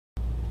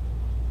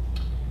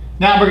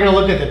Now we're going to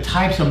look at the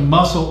types of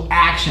muscle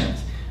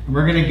actions. And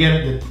we're going to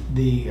get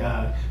the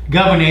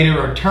Governator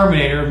or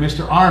Terminator,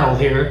 Mr. Arnold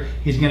here.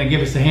 He's going to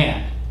give us a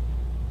hand.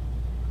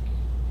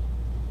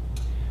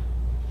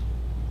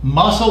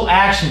 Muscle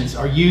actions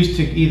are used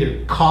to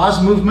either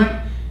cause movement,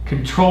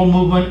 control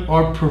movement,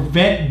 or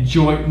prevent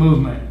joint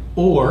movement,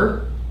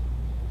 or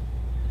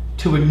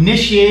to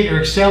initiate or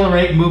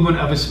accelerate movement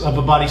of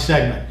a body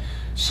segment.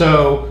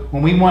 So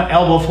when we want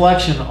elbow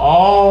flexion,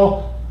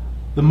 all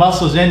the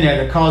muscles in there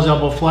that cause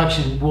elbow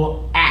flexion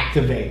will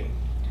activate.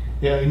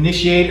 They'll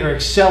initiate or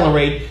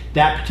accelerate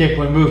that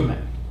particular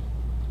movement.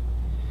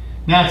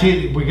 Now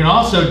we can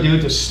also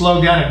do to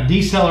slow down and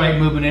decelerate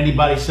movement in any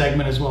body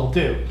segment as well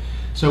too.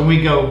 So when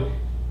we go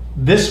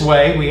this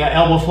way, we got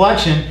elbow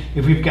flexion.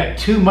 If we've got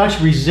too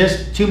much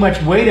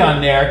weight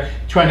on there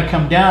trying to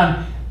come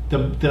down,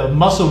 the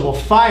muscle will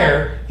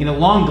fire in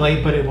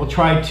elongate, but it will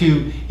try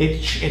to,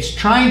 it's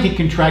trying to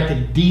contract to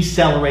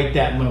decelerate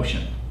that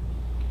motion.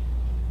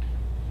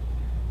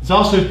 It's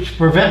also to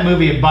prevent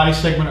moving a body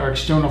segment or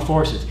external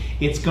forces.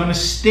 It's going to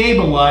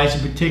stabilize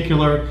a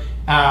particular,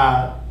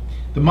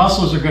 the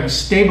muscles are going to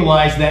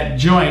stabilize that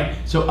joint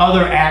so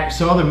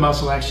other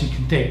muscle action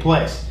can take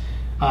place.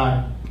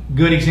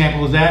 Good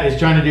example of that is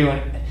trying to do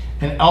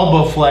an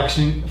elbow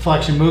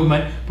flexion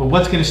movement, but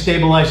what's going to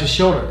stabilize the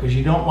shoulder? Because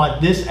you don't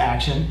want this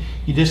action,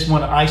 you just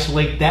want to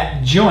isolate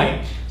that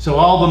joint. So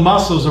all the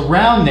muscles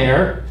around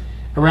there,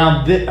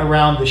 around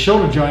the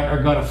shoulder joint,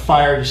 are going to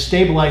fire to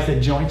stabilize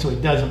that joint so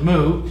it doesn't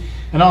move.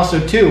 And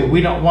also too,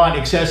 we don't want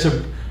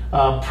excessive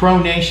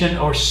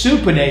pronation or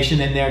supination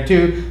in there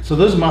too, so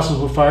those muscles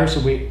will fire.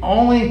 So we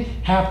only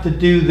have to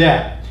do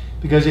that,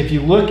 because if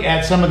you look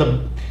at some of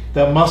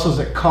the muscles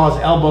that cause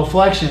elbow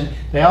flexion,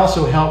 they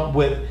also help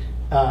with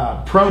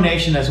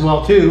pronation as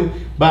well too,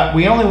 but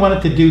we only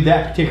wanted to do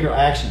that particular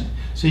action.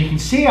 So you can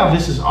see how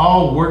this is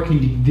all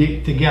working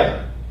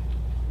together.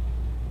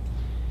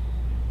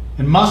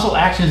 And muscle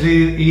actions are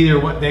either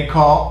what they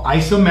call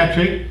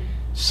isometric,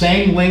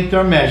 same length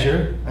or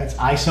measure, that's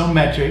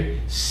isometric,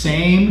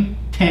 same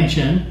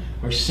tension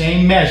or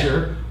same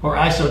measure, or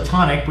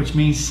isotonic, which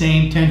means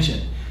same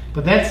tension.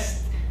 But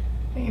that's,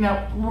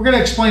 we're going to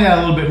explain that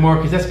a little bit more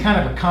because that's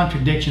kind of a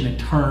contradiction in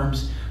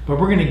terms, but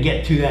we're going to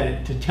get to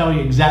that to tell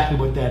you exactly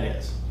what that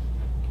is.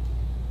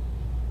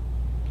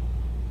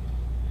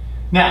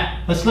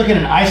 Now, let's look at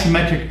an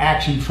isometric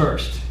action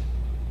first.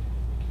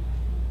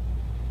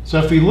 So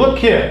if we look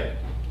here,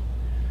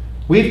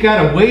 we've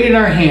got a weight in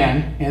our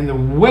hand, and the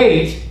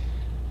weight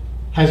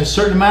has a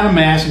certain amount of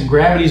mass, and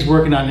gravity is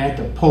working on that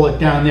to pull it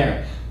down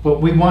there.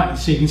 But we want,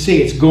 so you can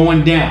see it's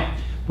going down.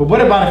 But what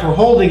about if we're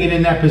holding it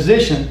in that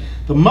position?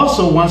 The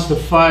muscle wants to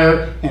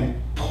fire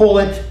and pull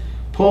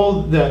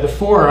the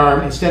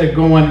forearm instead of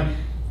going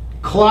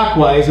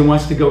clockwise, and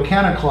wants to go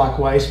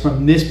counterclockwise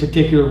from this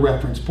particular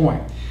reference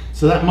point.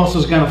 So that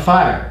muscle is going to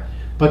fire.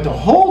 But to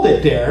hold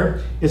it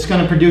there, it's going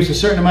to produce a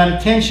certain amount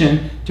of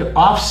tension to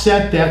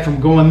offset that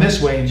from going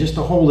this way, and just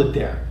to hold it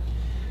there.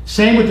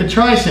 Same with the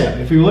tricep.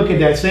 If you look at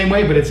that same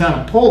way, but it's on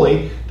a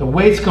pulley, the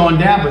weight's going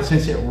down, but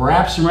since it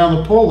wraps around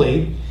the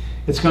pulley,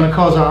 it's going to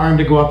cause our arm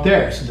to go up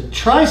there. So the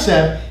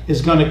tricep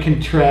is going to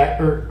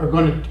contract,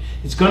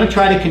 it's going to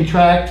try to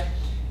contract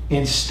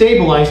and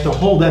stabilize to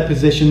hold that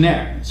position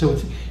there. So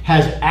it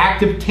has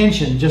active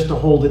tension just to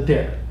hold it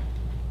there.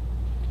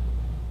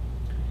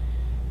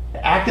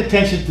 The active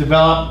tension is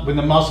developed with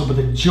the muscle, but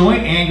the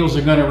joint angles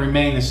are going to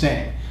remain the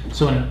same.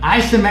 So in an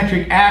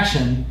isometric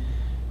action,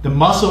 the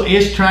muscle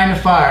is trying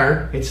to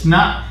fire. It's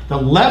not, the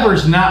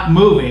lever's not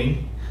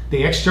moving,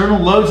 the external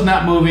load's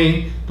not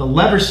moving, the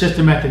lever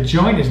system at the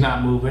joint is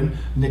not moving,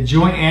 and the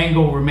joint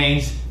angle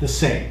remains the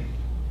same.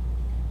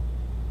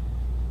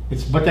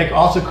 It's what they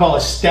also call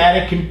a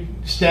static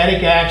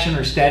action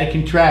or static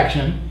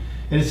contraction,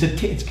 and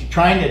it's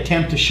trying to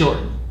attempt to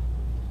shorten.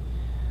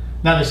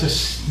 Now there's a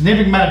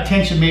significant amount of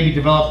tension may be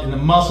developed in the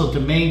muscle to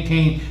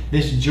maintain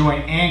this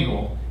joint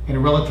angle in a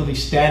relatively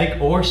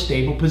static or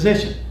stable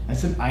position.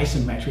 That's an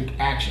isometric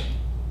action.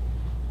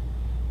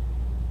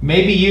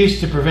 May be used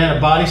to prevent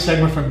a body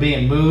segment from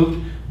being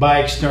moved by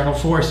external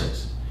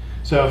forces.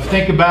 So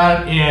think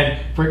about it, and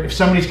if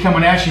somebody's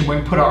coming at you, we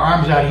can put our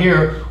arms out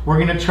here, we're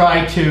going to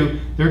try to,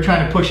 they're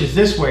trying to push us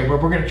this way,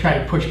 but we're going to try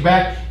to push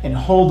back and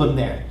hold them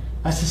there.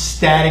 That's a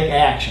static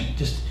action,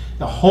 just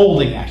the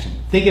holding action.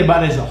 Think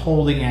about it as a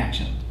holding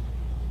action.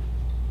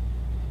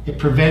 It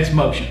prevents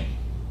motion.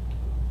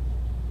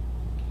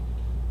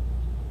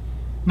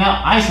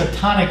 Now,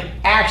 isotonic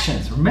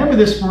actions. Remember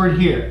this word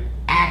here,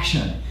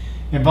 action.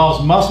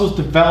 Involves muscles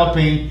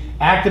developing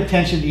active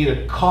tension to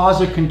either cause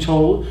or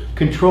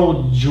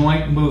control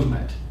joint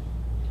movement.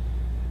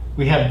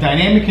 We have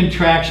dynamic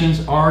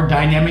contractions or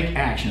dynamic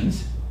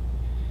actions.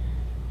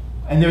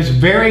 And there's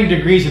varying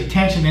degrees of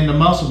tension in the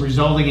muscle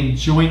resulting in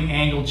joint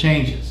angle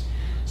changes.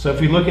 So if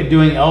we look at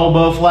doing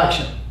elbow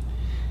flexion,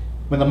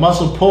 when the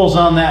muscle pulls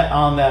on that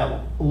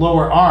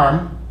lower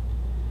arm,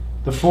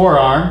 the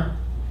forearm,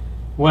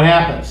 what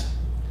happens?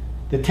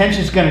 The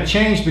tension is going to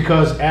change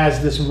because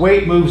as this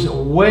weight moves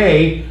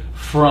away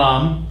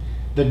from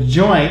the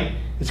joint,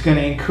 It's going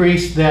to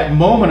increase that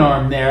moment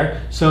arm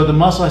there, so the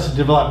muscle has to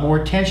develop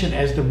more tension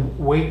as the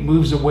weight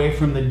moves away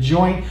from the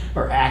joint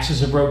or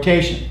axis of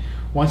rotation.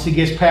 Once it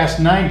gets past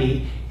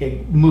 90,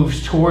 it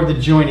moves toward the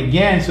joint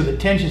again, so the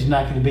tension is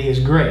not going to be as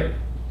great.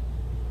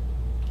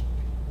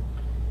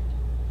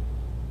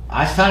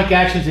 Isotonic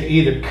actions are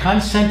either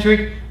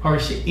concentric or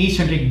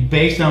eccentric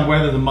based on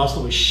whether the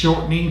muscle is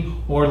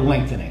shortening or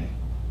lengthening.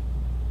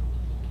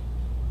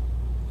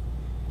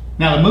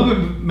 Now, the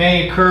movement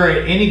may occur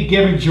at any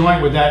given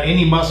joint without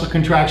any muscle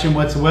contraction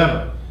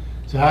whatsoever.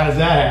 So how does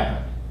that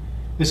happen?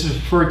 This is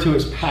referred to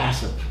as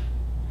passive.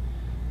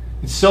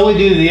 It's solely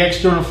due to the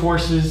external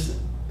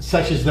forces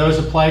such as those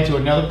applied to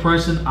another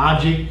person,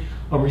 object,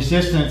 or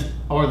resistance,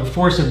 or the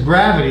force of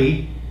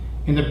gravity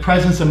in the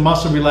presence of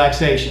muscle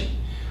relaxation.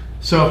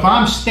 So if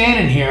I'm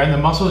standing here and the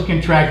muscles are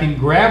contracting,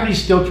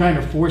 gravity's still trying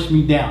to force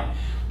me down,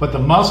 but the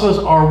muscles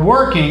are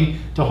working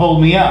to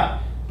hold me up.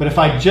 But if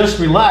I just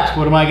relax,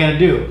 what am I going to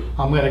do?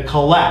 I'm going to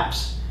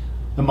collapse.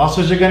 The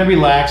muscles are going to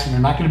relax and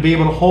they're not going to be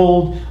able to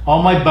hold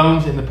all my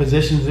bones in the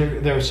positions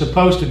they're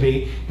supposed to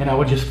be, and I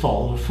would just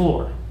fall to the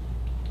floor.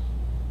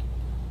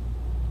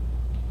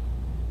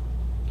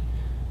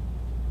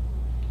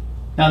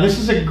 Now this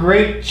is a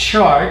great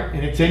chart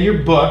and it's in your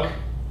book.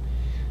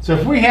 So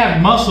if we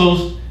have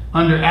muscles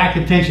under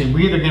active tension,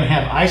 we're either going to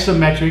have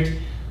isometrics,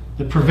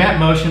 the prevent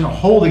motion or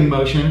holding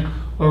motion,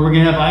 or we're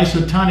going to have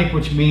isotonic,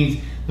 which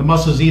means the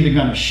muscle is either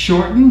going to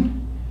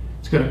shorten,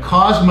 it's going to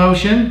cause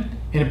motion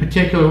in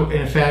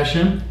a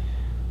fashion.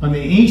 On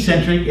the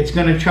eccentric, it's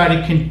going to try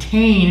to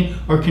contain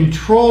or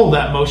control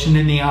that motion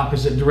in the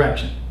opposite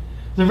direction.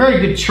 It's a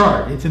very good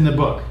chart. It's in the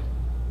book.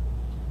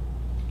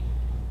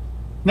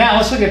 Now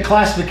let's look at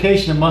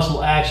classification of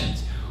muscle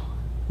actions.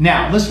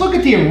 Now let's look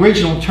at the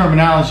original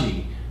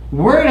terminology.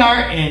 We're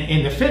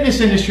in the fitness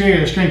industry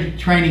or the strength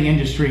training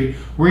industry,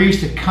 we're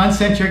used to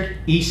concentric,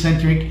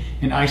 eccentric,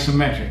 and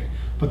isometric.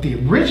 But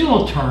the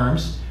original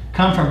terms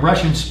come from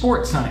Russian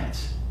sports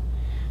science,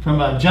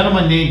 from a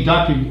gentleman named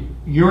Dr.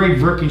 Yuri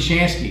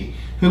Verkhoshansky,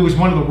 who was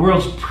one of the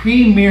world's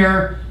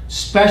premier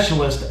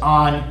specialists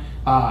on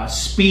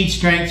speed,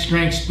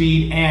 strength,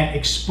 speed, and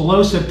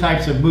explosive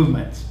types of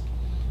movements.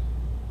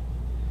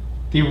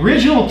 The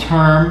original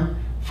term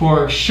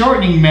for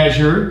shortening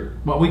measure,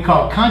 what we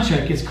call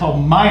concentric, is called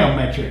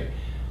myometric,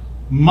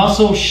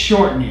 muscle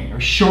shortening or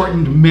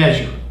shortened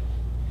measure.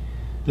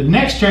 The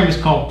next term is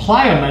called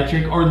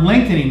plyometric or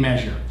lengthening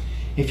measure.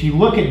 If you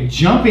look at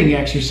jumping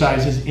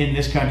exercises in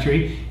this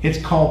country,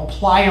 it's called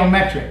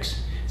plyometrics.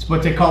 It's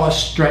what they call a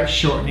stretch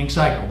shortening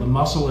cycle. The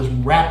muscle is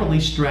rapidly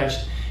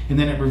stretched and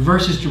then it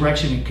reverses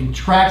direction and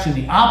contracts in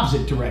the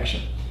opposite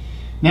direction.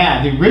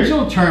 Now, the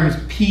original term is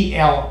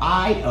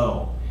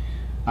PLIO.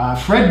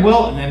 Fred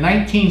Wilton in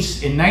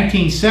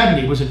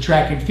 1970 was a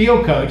track and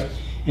field coach,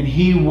 and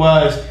he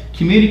was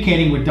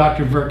communicating with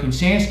Dr.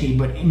 Verkhoshansky,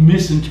 but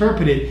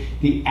misinterpreted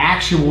the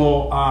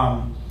actual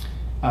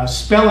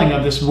spelling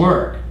of this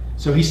word.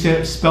 So he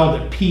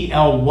spelled it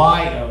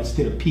PLYO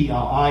instead of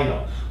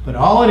PLIO. But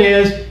all it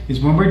is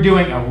when we're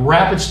doing a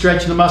rapid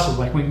stretch of the muscles,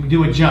 like when we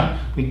do a jump,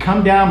 we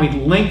come down, we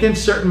lengthen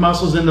certain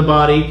muscles in the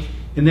body,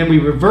 and then we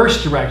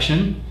reverse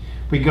direction.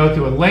 We go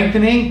through a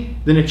lengthening,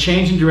 then a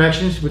change in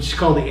directions, which is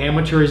called the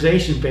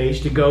amortization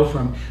phase, to go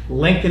from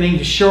lengthening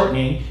to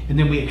shortening, and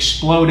then we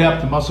explode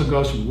up. The muscle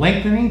goes from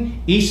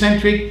lengthening,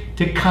 eccentric,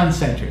 to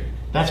concentric.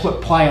 That's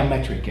what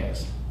plyometric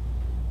is.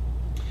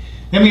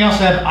 Then we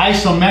also have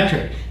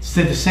isometric. It's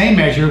the same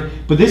measure,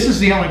 but this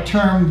is the only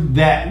term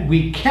that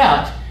we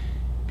kept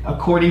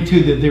according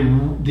to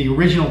the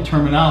original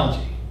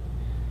terminology.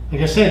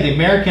 Like I said, the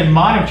American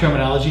modern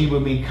terminology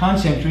would be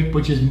concentric,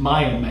 which is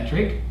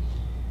myometric,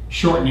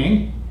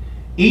 shortening,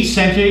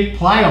 eccentric,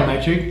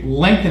 plyometric,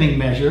 lengthening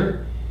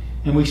measure,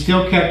 and we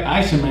still kept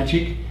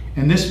isometric,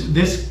 and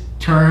this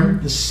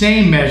term, the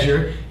same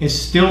measure, is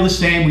still the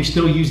same. We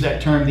still use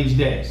that term these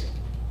days.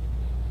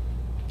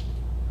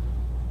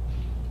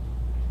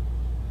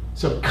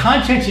 So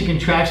concentric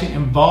contraction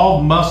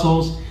involve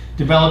muscles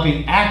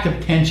developing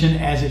active tension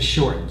as it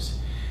shortens.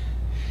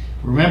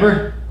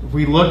 Remember, if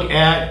we look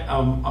at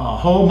a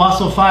whole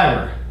muscle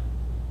fiber,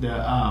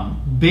 the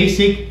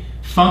basic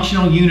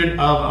functional unit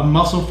of a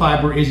muscle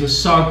fiber is a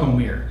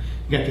sarcomere.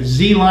 You got the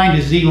Z line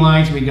to Z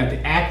lines, we got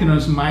the actin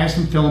and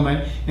myosin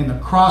filament, and the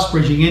cross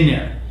bridging in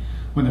there.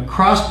 When the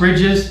cross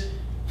bridges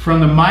from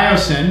the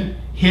myosin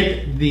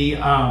hit the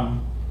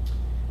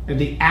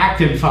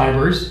actin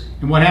fibers,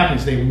 and what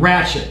happens? They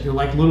ratchet. They're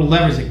like little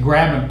levers that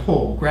grab and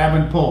pull, grab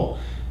and pull.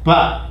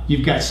 But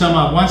you've got some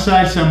on one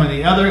side, some on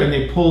the other, and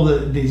they pull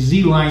the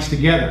Z lines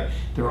together.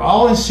 They're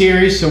all in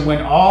series, so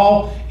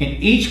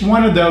each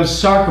one of those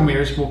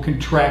sarcomeres will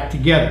contract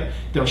together.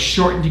 They'll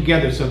shorten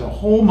together, so the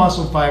whole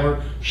muscle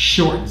fiber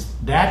shortens.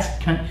 That's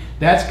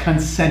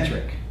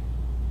concentric.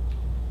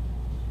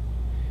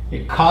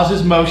 It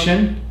causes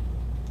motion,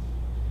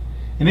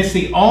 and it's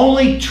the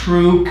only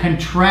true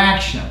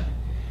contraction.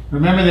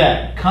 Remember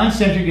that.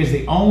 Concentric is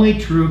the only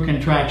true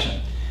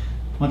contraction.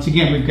 Once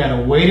again, we've got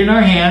a weight in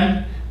our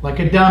hand, like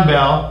a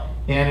dumbbell,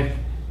 and if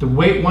the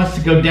weight wants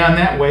to go down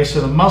that way, so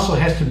the muscle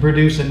has to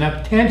produce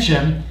enough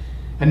tension,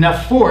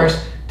 enough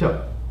force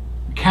to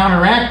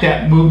counteract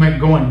that movement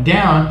going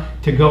down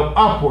to go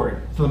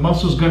upward. So the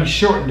muscle is going to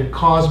shorten to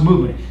cause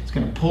movement. It's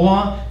going to pull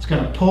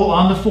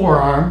on the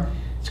forearm,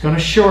 it's going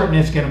to shorten,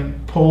 it's going to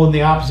pull in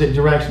the opposite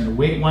direction. The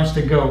weight wants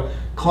to go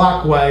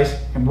clockwise,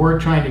 and we're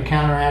trying to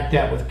counteract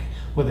that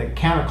with a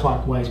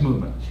counterclockwise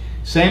movement.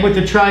 Same with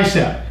the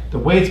tricep. The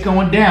weight's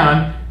going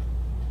down.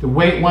 The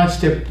weight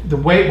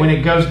when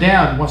it goes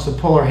down wants to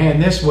pull our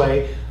hand this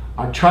way.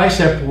 Our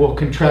tricep will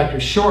contract or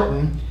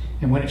shorten,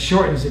 and when it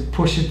shortens, it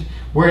pushes.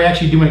 We're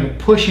actually doing a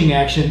pushing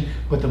action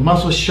with the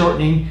muscle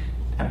shortening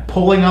and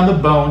pulling on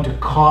the bone to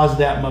cause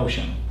that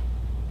motion.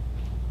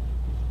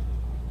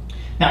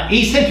 Now,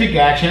 eccentric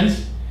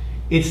actions,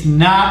 it's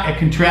not a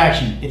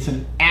contraction, it's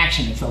an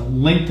action, it's a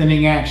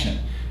lengthening action.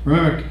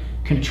 Remember,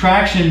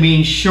 contraction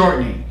means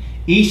shortening,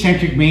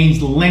 eccentric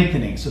means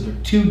lengthening. So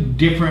they're two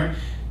different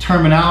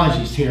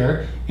terminologies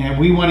here, and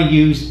we want to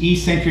use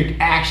eccentric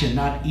action,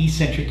 not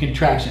eccentric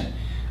contraction.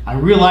 I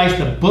realize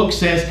the book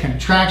says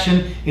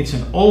contraction, it's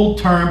an old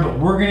term, but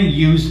we're going to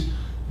use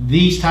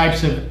these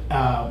types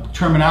of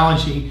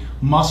terminology,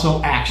 muscle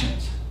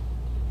actions.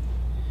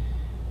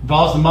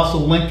 Involves the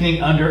muscle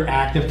lengthening under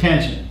active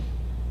tension.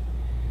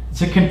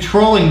 It's a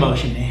controlling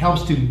motion. It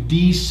helps to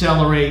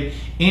decelerate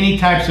any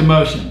types of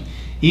motion.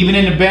 Even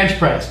in the bench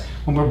press,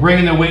 when we're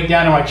bringing the weight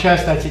down to our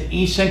chest, that's an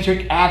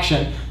eccentric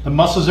action. The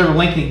muscles are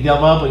lengthening,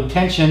 developing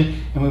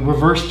tension, and we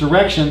reverse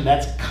direction,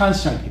 that's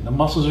concentric. The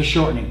muscles are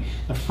shortening.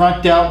 The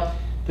front delt,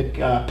 the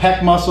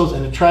pec muscles,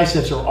 and the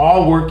triceps are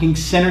all working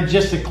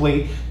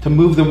synergistically to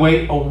move the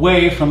weight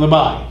away from the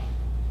body.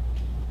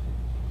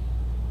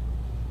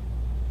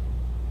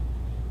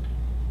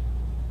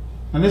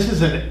 And this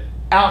is an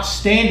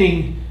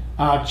outstanding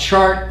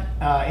chart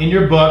in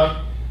your book,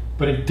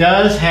 but it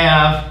does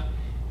have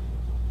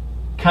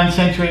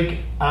concentric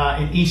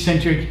and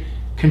eccentric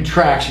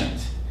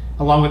contractions,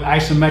 along with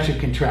isometric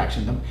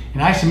contraction. In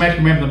isometric,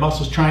 remember, the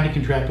muscle's trying to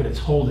contract, but it's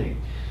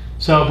holding.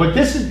 So, but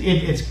this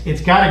is,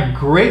 it's got a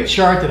great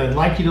chart that I'd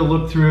like you to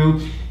look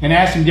through and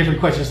ask some different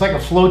questions. It's like a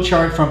flow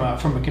chart from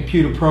a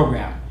computer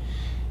program.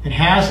 It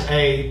has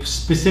a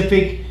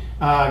specific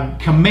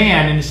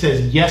command, and it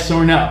says yes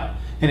or no,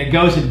 and it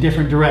goes in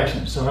different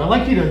directions. So I'd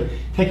like you to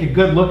take a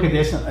good look at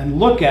this and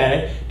look at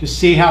it to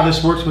see how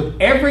this works with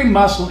every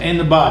muscle in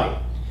the body.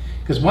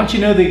 Because once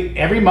you know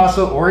every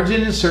muscle,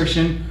 origin,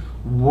 insertion,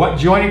 what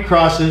joint it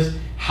crosses,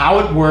 how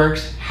it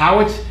works, how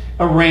it's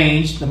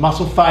arranged, the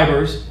muscle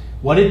fibers,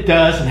 what it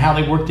does, and how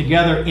they work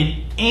together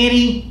in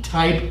any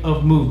type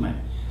of movement.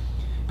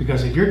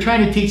 Because if you're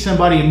trying to teach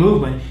somebody a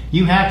movement,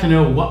 you have to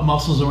know what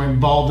muscles are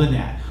involved in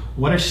that,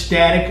 what are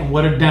static and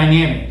what are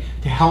dynamic,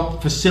 to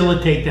help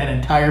facilitate that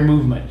entire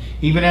movement.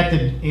 Even at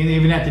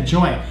the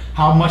joint,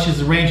 how much is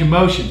the range of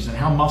motions and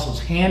how muscles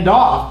hand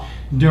off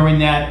during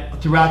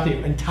that, throughout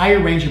the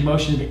entire range of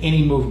motion of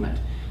any movement.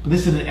 But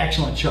this is an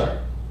excellent chart.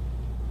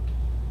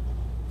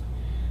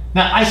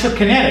 Now,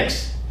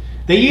 isokinetics,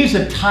 they use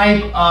a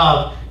type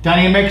of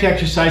dynamic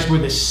exercise where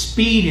the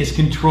speed is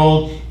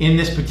controlled in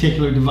this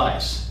particular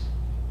device.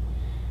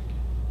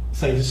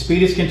 So the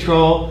speed is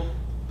controlled,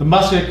 the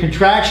muscular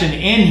contraction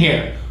in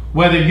here,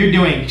 whether you're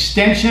doing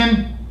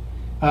extension,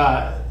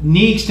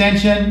 knee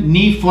extension,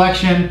 knee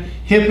flexion,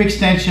 hip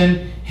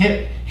extension,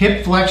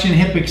 hip flexion,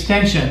 hip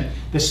extension,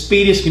 the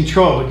speed is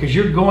controlled because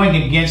you're going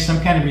against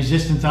some kind of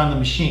resistance on the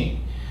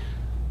machine.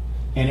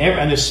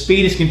 And the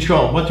speed is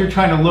controlled. What they're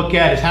trying to look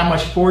at is how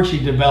much force you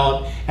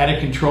develop at a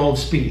controlled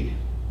speed.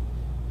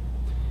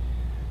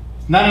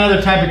 It's not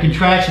another type of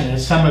contraction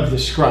as some have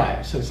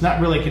described. So it's not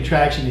really a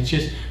contraction, it's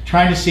just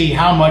trying to see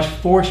how much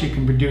force you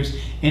can produce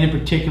in a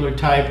particular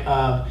type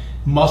of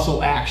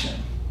muscle action.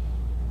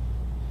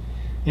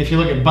 If you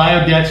look at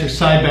Biodex or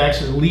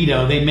Cybex or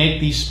Lido, they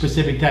make these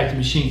specific types of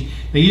machines.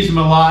 They use them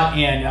a lot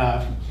in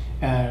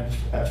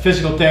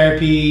physical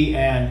therapy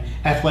and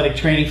athletic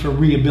training for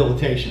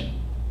rehabilitation.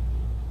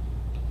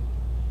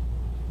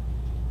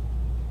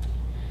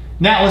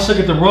 Now let's look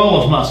at the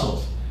role of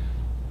muscles.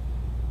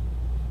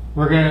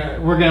 We're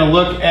gonna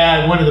look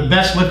at one of the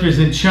best lifters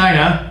in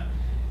China,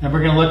 and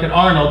we're gonna look at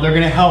Arnold. They're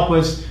gonna help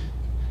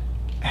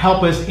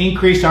us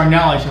increase our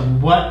knowledge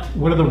of what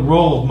are the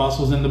role of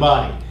muscles in the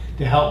body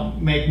to help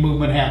make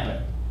movement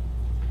happen.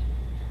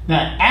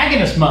 Now,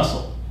 agonist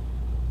muscle,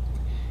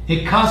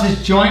 it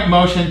causes joint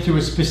motion through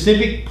a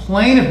specific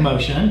plane of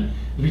motion,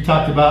 as we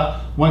talked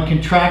about, when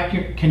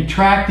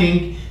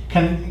contracting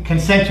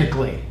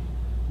concentrically.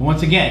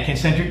 Once again,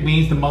 concentric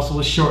means the muscle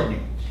is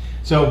shortening.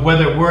 So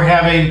whether we're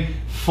having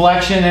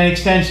flexion and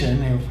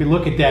extension, and if we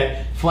look at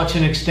that,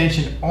 flexion and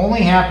extension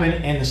only happen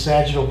in the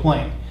sagittal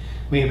plane.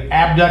 We have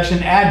abduction,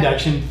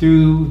 adduction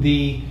through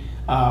the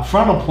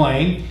frontal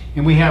plane,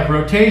 and we have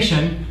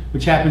rotation,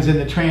 which happens in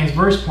the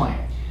transverse plane.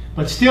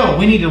 But still,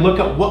 we need to look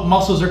at what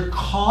muscles are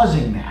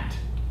causing that.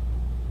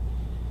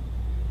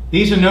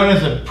 These are known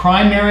as the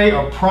primary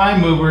or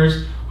prime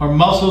movers, or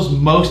muscles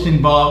most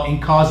involved in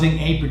causing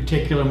a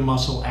particular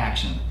muscle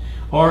action.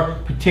 or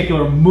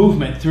particular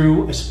movement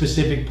through a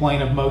specific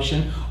plane of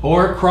motion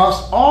or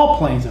across all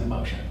planes of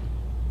motion.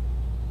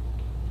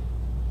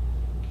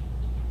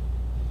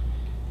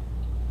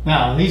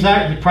 Now, these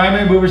are the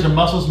primary movers are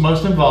muscles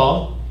most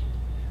involved.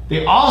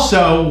 They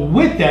also,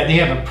 with that, they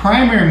have a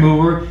primary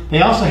mover.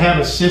 They also have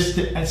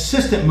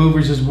assistant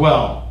movers as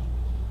well.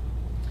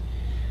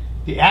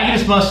 The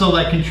agonist muscle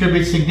that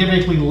contributes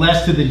significantly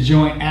less to the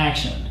joint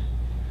action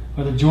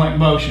or the joint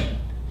motion.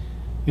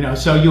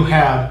 So you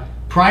have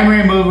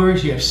primary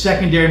movers, you have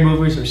secondary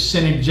movers, or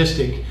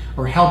synergistic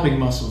or helping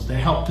muscles that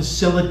help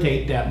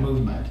facilitate that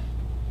movement.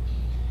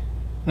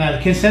 Now,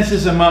 the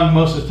consensus among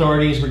most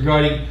authorities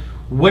regarding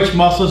which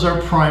muscles are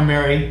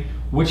primary,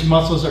 which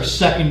muscles are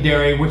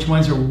secondary, which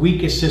ones are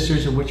weak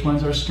assisters, or which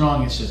ones are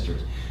strong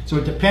assisters. So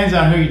it depends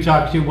on who you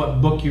talk to,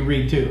 what book you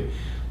read too.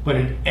 But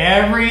in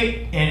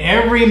every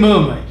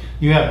movement,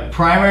 you have a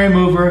primary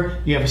mover,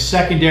 you have a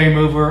secondary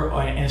mover,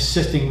 and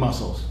assisting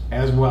muscles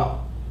as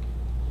well.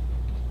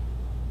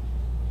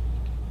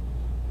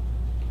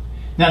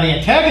 Now the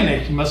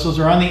antagonistic muscles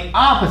are on the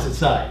opposite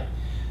side.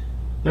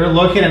 They're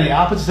located on the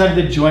opposite side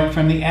of the joint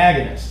from the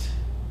agonist.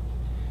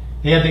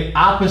 They have the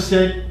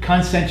opposite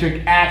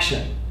concentric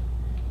action.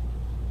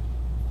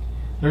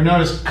 They're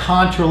known as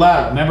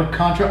contralateral. Remember,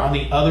 contra on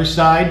the other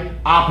side,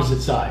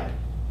 opposite side.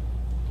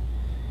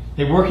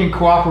 They work in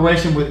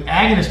cooperation with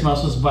agonist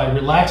muscles by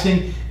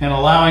relaxing and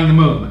allowing the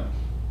movement.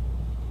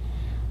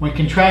 When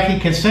contracting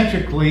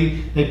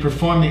concentrically, they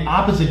perform the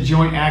opposite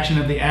joint action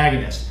of the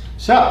agonist.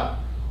 So,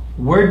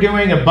 we're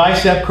doing a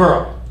bicep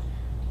curl.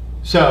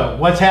 So,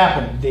 what's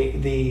happened?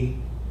 The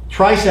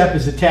tricep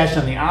is attached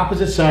on the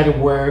opposite side of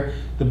where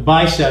the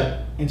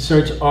bicep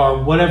inserts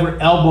our whatever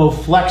elbow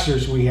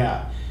flexors we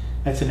have.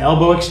 That's an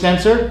elbow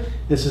extensor.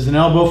 This is an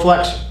elbow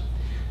flexor.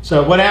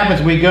 So what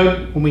happens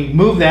when we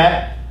move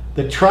that,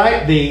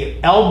 the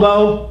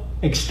elbow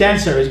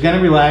extensor is going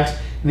to relax,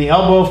 and the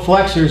elbow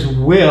flexors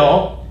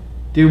will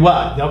do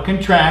what? They'll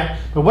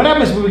contract. But what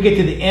happens when we get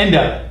to the end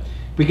of it?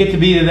 We get to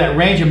be to that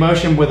range of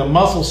motion where the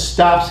muscle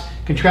stops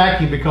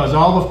contracting because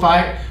all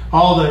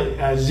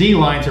the Z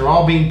lines are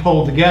all being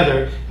pulled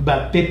together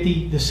about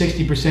 50 to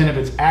 60% of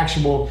its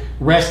actual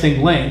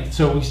resting length,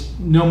 so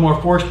no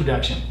more force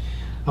production.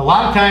 A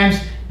lot of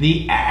times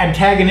the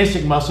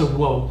antagonistic muscle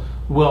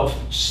will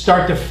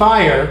start to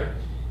fire,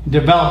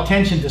 develop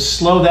tension to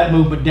slow that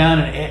movement down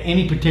in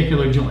any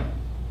particular joint.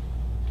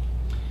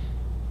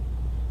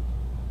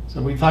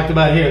 So we talked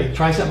about here, the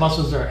tricep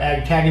muscles are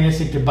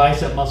antagonistic to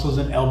bicep muscles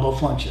and elbow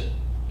flexion.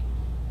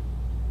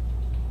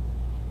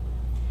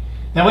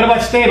 Now what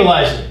about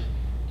stabilizer?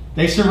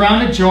 They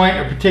surround a joint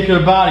or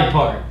particular body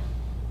part.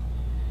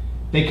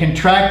 They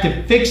contract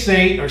to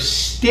fixate or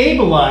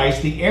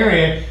stabilize the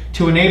area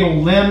to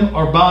enable limb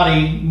or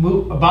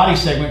body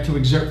segment to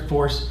exert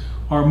force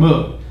or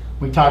move.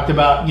 We talked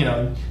about,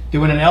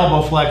 doing an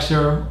elbow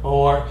flexor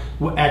or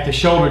at the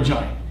shoulder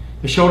joint.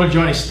 The shoulder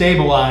joint is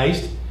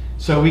stabilized,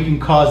 so we can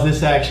cause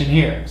this action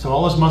here. So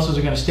all those muscles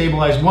are going to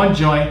stabilize one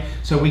joint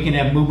so we can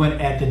have movement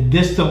at the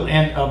distal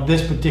end of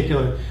this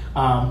particular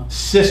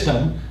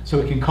system,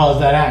 so we can cause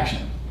that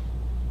action.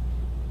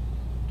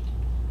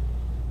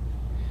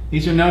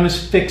 These are known as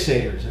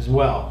fixators as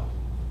well.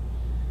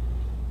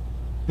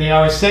 They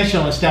are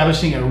essential in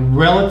establishing a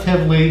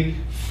relatively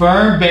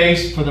firm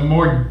base for the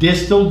more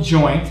distal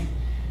joint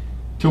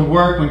to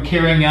work when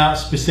carrying out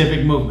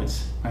specific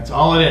movements. That's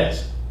all it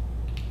is.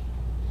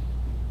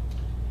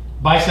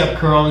 Bicep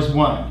curl is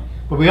one.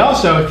 But we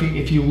also,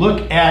 if you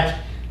look at,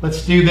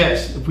 let's do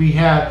this. If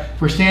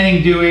we're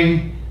standing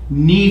doing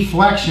knee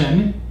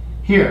flexion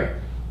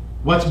here,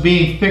 what's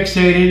being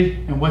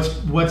fixated and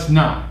what's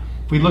not.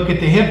 If we look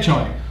at the hip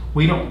joint,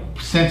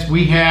 since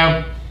we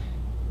have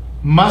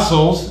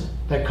muscles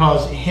that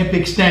cause hip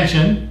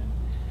extension,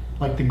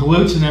 like the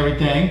glutes and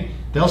everything,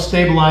 they'll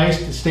stabilize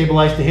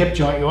the hip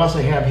joint. You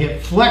also have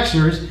hip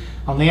flexors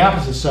on the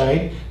opposite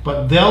side,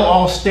 but they'll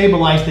all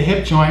stabilize the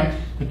hip joint.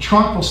 The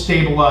trunk will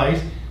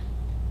stabilize.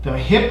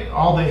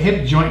 All the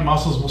hip joint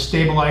muscles will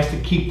stabilize to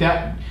keep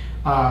that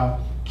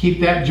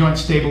joint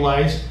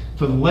stabilized.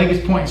 So the leg is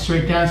pointing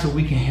straight down, so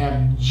we can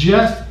have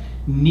just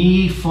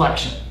knee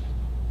flexion.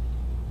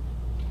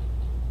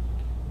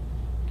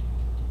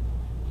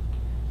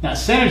 Now,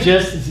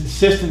 synergist is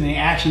assisting in the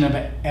action of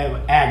an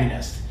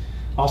agonist,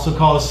 also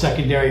called a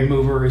secondary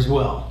mover as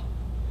well.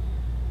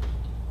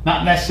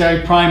 Not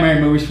necessarily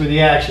primary movers for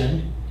the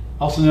action,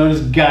 also known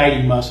as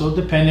guiding muscle,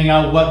 depending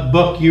on what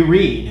book you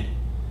read.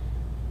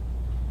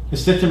 The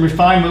system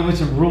refined movements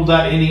have ruled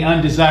out any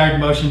undesired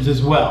motions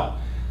as well.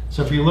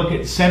 So if you look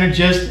at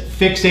synergist,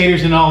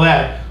 fixators, and all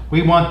that,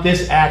 we want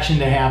this action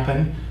to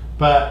happen,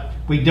 but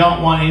we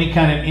don't want any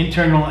kind of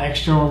internal and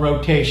external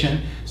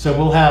rotation. So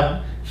we'll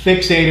have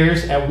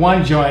fixators at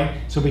one joint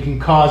so we can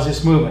cause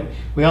this movement.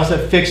 We also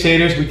have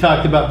fixators we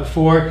talked about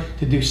before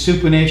to do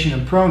supination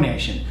and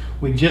pronation.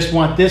 We just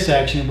want this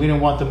action. We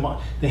don't want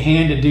the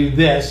hand to do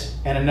this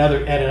at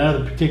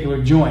another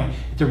particular joint,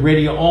 the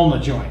radial ulna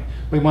joint.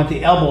 We want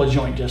the elbow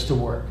joint just to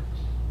work.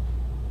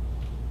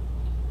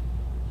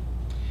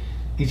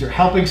 These are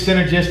helping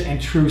synergist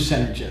and true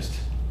synergist.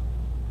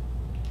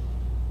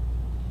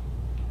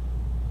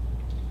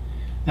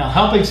 Now,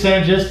 helping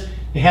synergists,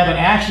 they have an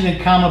action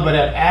in common but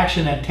have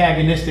action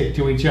antagonistic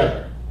to each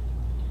other.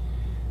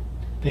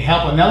 They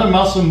help another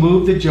muscle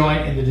move the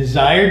joint in the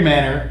desired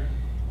manner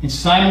and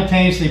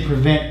simultaneously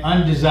prevent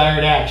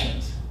undesired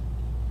actions.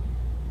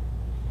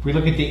 If we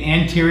look at the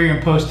anterior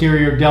and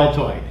posterior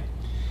deltoid,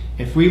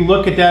 if we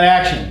look at that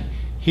action,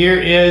 here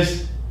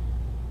is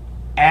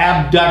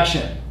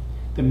abduction.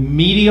 The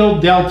medial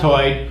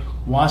deltoid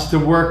wants to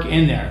work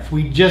in there. If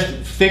we just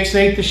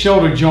fixate the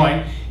shoulder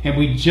joint and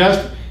we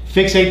just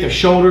fixate the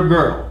shoulder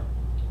girdle,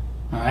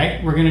 all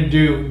right, we're going to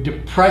do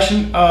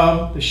depression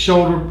of the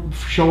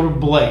shoulder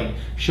blade,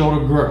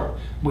 shoulder girdle.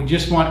 We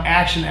just want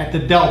action at the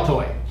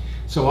deltoid.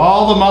 So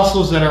all the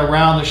muscles that are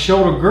around the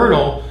shoulder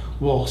girdle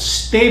will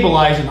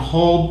stabilize and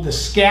hold the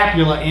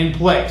scapula in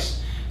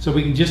place. So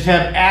we can just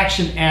have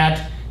action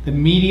at the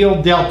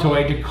medial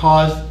deltoid to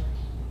cause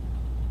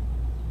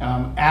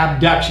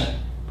abduction.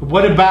 But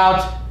what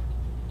about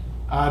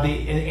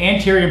the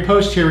anterior and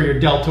posterior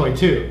deltoid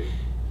too?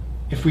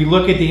 If we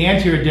look at the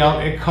anterior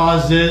deltoid, it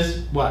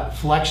causes what?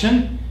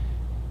 Flexion,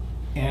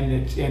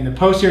 and the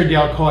posterior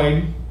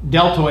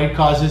deltoid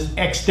causes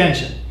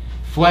extension.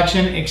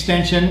 Flexion,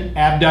 extension,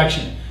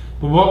 abduction.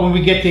 But when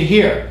we get to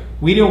here,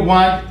 we don't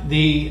want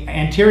the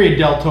anterior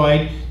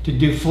deltoid to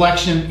do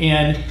flexion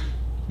in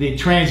the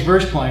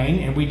transverse plane,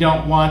 and we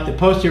don't want the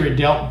posterior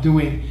delt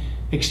doing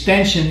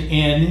extension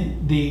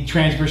in the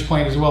transverse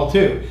plane as well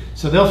too.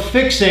 So they'll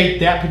fixate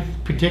that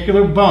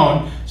particular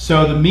bone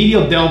so the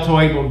medial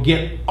deltoid will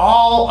get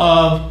all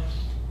of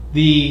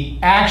the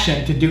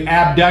action to do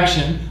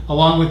abduction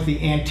along with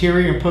the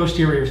anterior and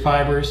posterior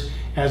fibers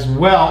as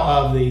well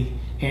of the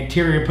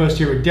anterior and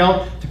posterior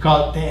delt to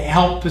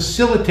help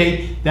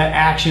facilitate that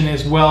action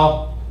as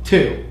well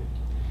too.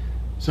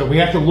 So we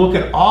have to look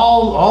at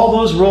all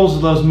those roles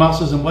of those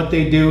muscles and what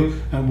they do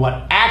and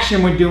what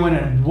action we're doing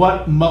and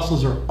what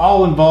muscles are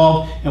all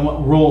involved and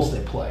what roles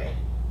they play.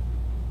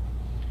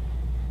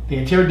 The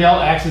anterior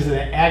delt acts as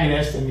an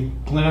agonist in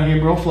the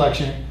glenohumeral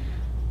flexion,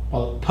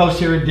 while the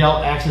posterior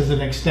delt acts as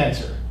an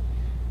extensor.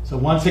 So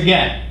once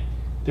again,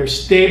 they're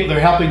stable, they're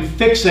helping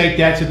fixate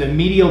that so the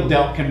medial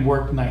delt can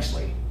work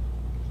nicely.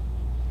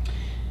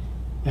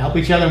 They help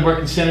each other and work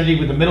in synergy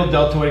with the middle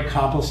deltoid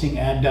accomplishing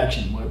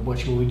abduction,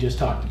 which we just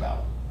talked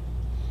about.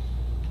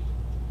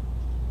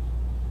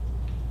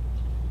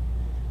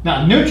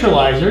 Now,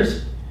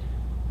 neutralizers,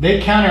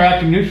 they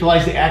counteract and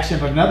neutralize the action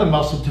of another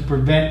muscle to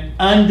prevent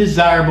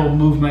undesirable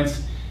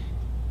movements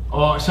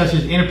such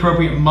as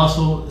inappropriate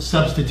muscle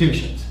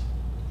substitutions,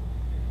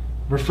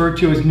 referred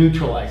to as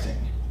neutralizing.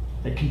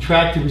 They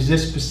contract to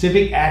resist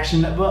specific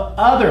action of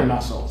other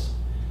muscles.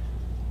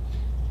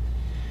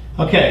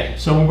 Okay,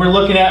 so when we're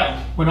looking at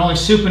when only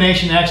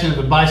supination action of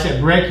the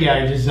bicep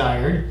brachii is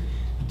desired,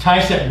 the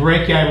tricep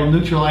brachii will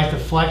neutralize the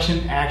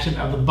flexion action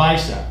of the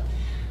bicep.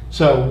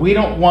 So we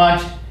don't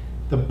want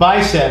the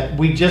bicep,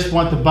 we just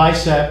want the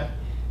bicep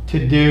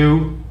to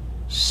do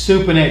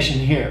supination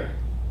here.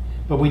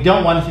 But we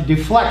don't want it to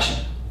do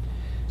flexion.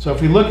 So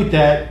if we look at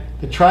that,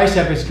 the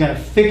tricep is going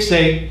to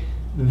fixate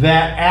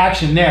that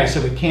action there,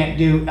 so we can't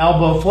do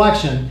elbow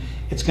flexion.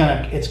 It's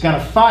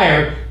gonna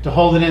fire to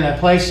hold it in that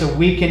place so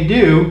we can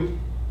do,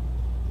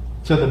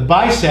 so the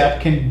bicep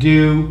can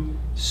do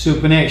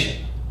supination.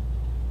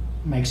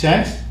 Make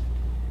sense?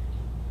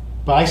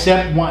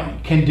 Bicep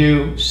can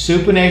do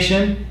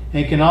supination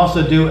and it can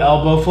also do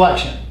elbow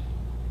flexion.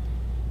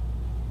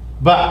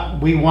 But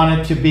we want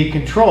it to be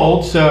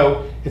controlled,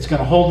 so it's going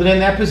to hold it in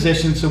that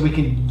position so we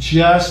can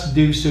just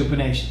do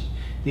supination.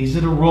 These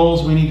are the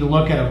roles we need to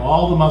look at of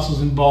all the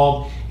muscles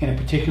involved in a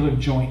particular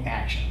joint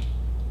action.